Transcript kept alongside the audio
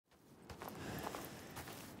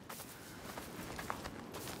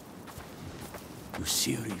You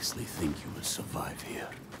seriously think you will survive here?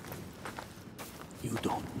 You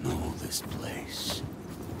don't know this place.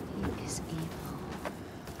 He is evil.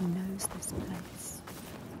 He knows this place.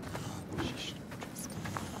 She shouldn't trust him.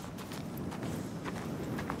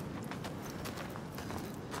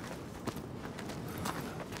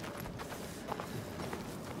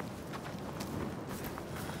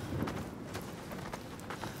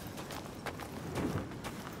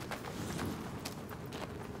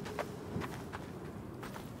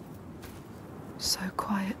 So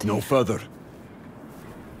quiet. No further.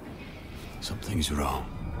 Something's wrong.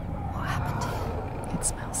 What happened here? It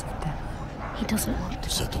smells of death. He doesn't want to. The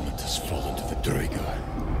settlement has fallen to the Draeger.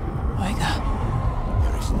 Oiga.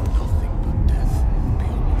 There is nothing but death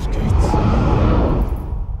beyond those gates.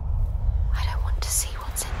 I don't want to see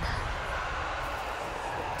what's in there.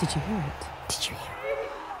 Did you hear it? Did you hear it?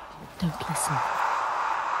 Don't listen.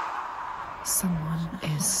 Someone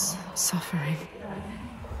is suffering.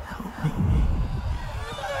 Help me.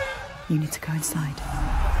 You need to go inside.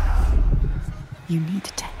 You need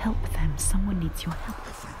to help them. Someone needs your help.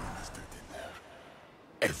 Everyone is dead in there.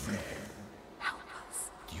 Everyone. Help us.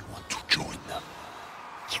 Do you want to join them?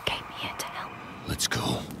 You came here to help. Let's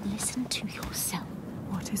go. Listen to yourself.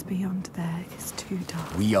 What is beyond there is too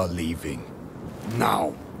dark. We are leaving.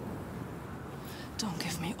 Now. Don't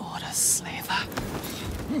give me orders, slaver.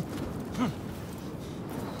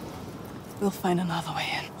 We'll find another way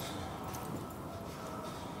in.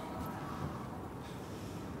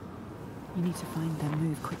 You need to find them.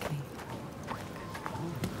 Move quickly.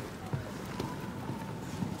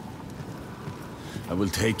 I will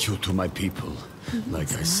take you to my people, like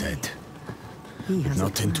I said. He has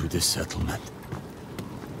Not into this settlement.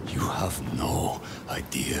 You have no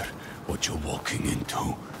idea what you're walking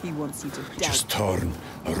into. He wants you to die. Just turn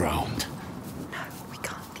around.